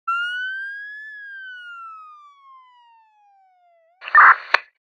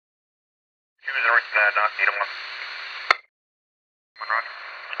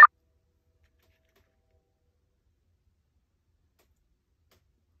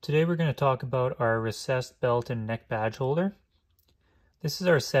Today we're going to talk about our recessed belt and neck badge holder. This is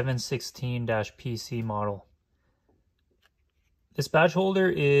our 716-PC model. This badge holder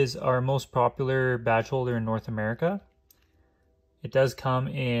is our most popular badge holder in North America. It does come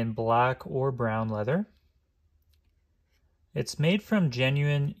in black or brown leather. It's made from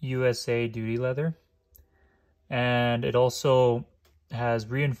genuine USA duty leather, and it also has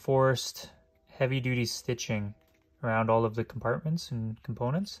reinforced heavy-duty stitching around all of the compartments and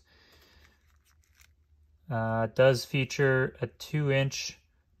components. It does feature a 2-inch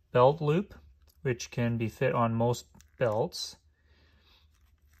belt loop, which can be fit on most belts.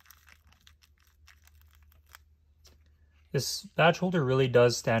 This badge holder really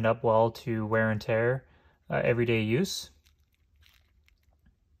does stand up well to wear and tear everyday use.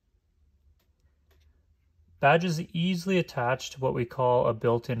 Badge is easily attached to what we call a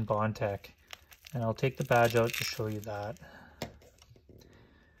built-in Bondtech, and I'll take the badge out to show you that.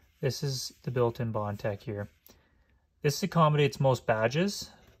 This is the built-in Bondtech here. This accommodates most badges.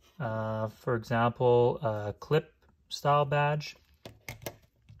 For example, a clip style badge.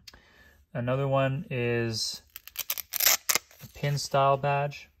 Another one is a pin style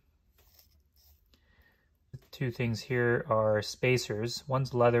badge. The two things here are spacers.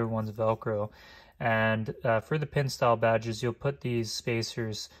 One's leather, one's Velcro. And for the pin style badges, you'll put these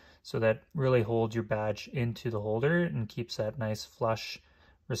spacers so that really holds your badge into the holder and keeps that nice flush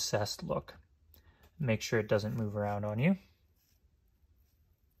recessed look. Make sure it doesn't move around on you.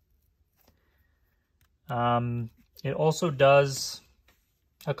 It also does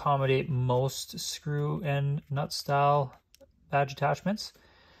accommodate most screw and nut style badge attachments.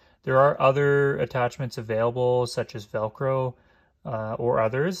 There are other attachments available, such as Velcro or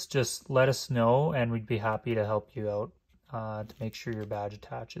others. Just let us know and we'd be happy to help you out to make sure your badge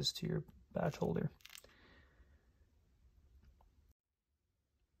attaches to your badge holder.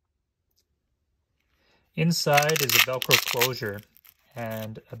 Inside is a Velcro closure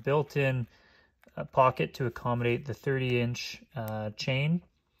and a built-in pocket to accommodate the 30-inch chain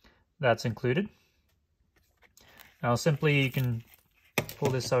that's included. Now simply you can pull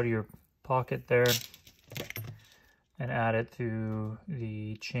this out of your pocket there and add it through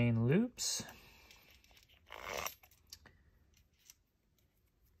the chain loops.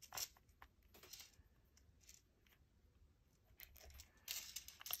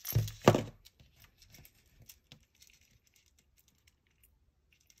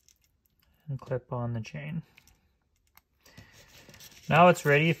 And clip on the chain. Now it's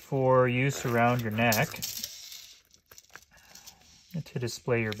ready for use around your neck to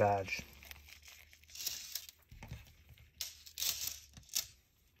display your badge.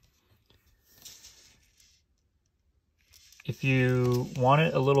 If you want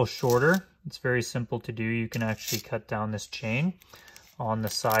it a little shorter, it's very simple to do. You can actually cut down this chain on the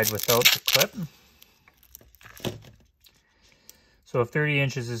side without the clip. So if 30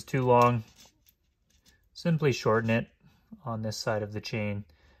 inches is too long, simply shorten it on this side of the chain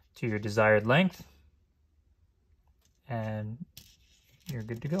to your desired length, and you're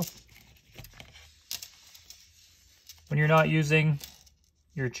good to go. When you're not using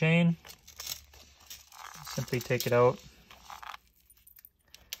your chain, simply take it out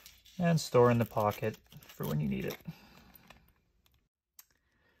and store in the pocket for when you need it.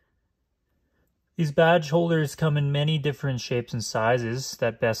 These badge holders come in many different shapes and sizes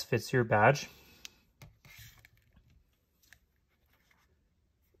that best fits your badge.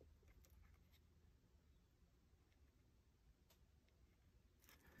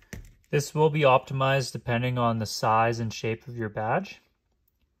 This will be optimized depending on the size and shape of your badge.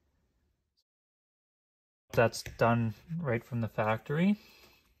 That's done right from the factory.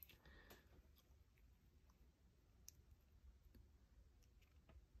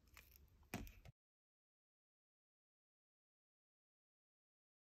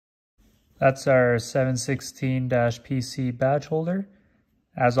 That's our 716-PC badge holder.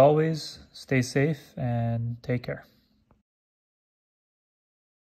 As always, stay safe and take care.